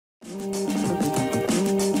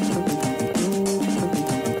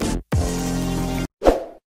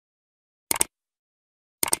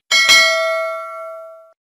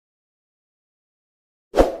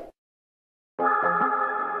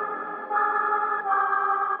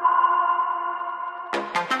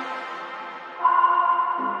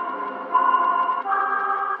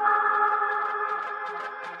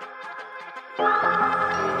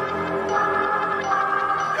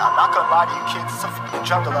not gonna lie to you kids, it's a fucking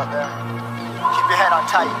jungle out there. Keep your head on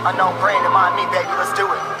tight, unknown brain, remind me, baby, let's do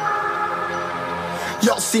it.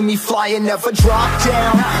 Y'all see me flying, never drop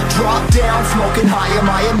down, smoking high,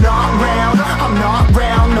 I am not round, I'm not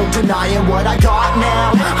round, no denying what I got now,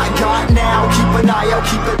 keep an eye out,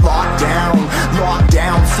 keep it locked down,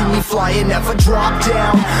 see me flying, never drop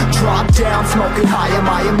down, smoking high,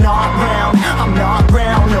 I am not round, I'm not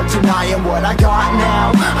round, no denying what I got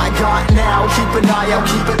now, keep an eye out,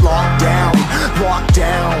 keep it locked down,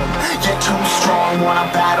 get too strong when I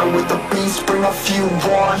battle with the beast, bring a few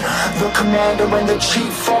on, the commander and the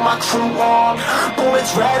chief for my crew on.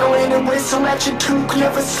 Bullets rattling and whistle at your toque.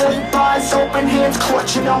 Never sleep, eyes open, hands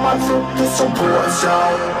clutching on my loot. This a war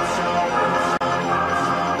zone.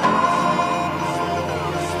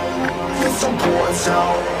 This a war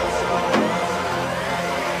zone.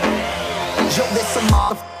 Yo, this a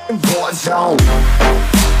motherfucking war zone.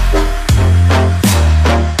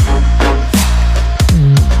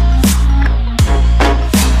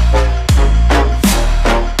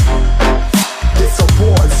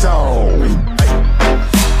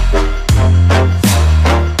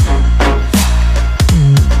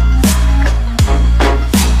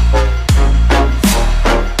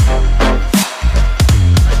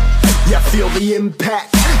 Feel the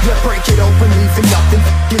impact, yeah, break it open, leaving nothing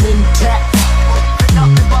f***ing intact.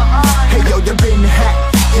 Hey yo, you been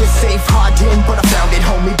hacked, you're safe, hard in, but I found it,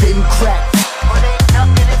 homie, been cracked. But ain't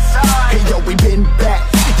nothing inside. Hey yo, we been back,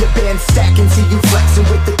 your band stacking, see you flexing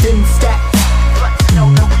with the thin stack. Flexing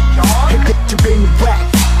on that we on. Hey bitch, you been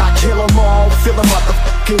whacked, I kill them all, feel the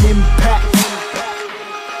motherfucking impact.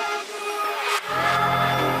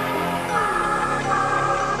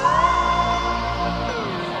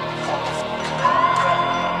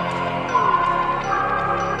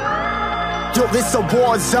 Yo, this a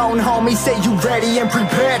war zone, homie, say you ready and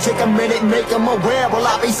prepared. Take a minute, make them aware. Well,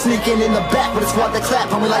 I be sneaking in the back, but it's what the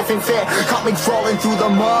clap, homie, life ain't fair. Caught me crawling through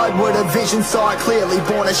the mud, where the vision saw it clearly.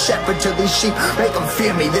 Born a shepherd to these sheep, make them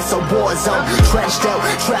fear me. This a war zone, trenched out,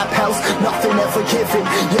 trap house, nothing ever given.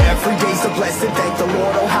 Yeah, every day's a blessing, thank the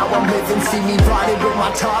Lord, oh how I'm living. See me riding with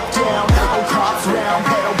my top down, oh cops round,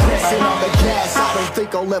 pedal pressing on the gas. I don't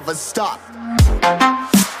think I'll ever stop.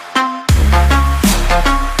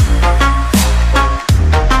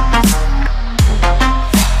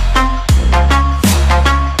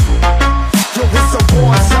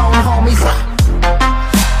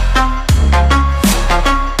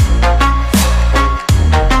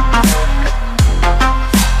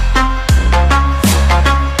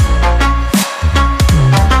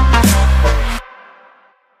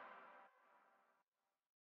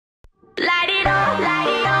 Light it up, light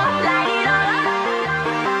it up, light it up.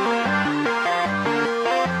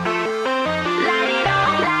 Light it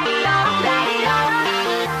up, light it up, light it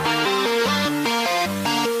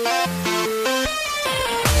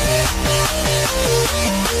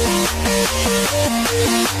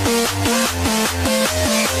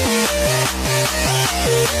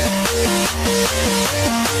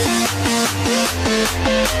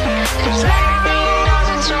Cause everything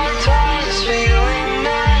doesn't turn twice for you and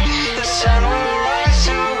I. The sun will rise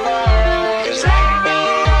tomorrow. Cause everything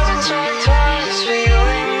doesn't turn twice for you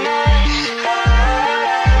and I.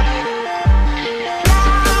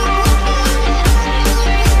 Light it up.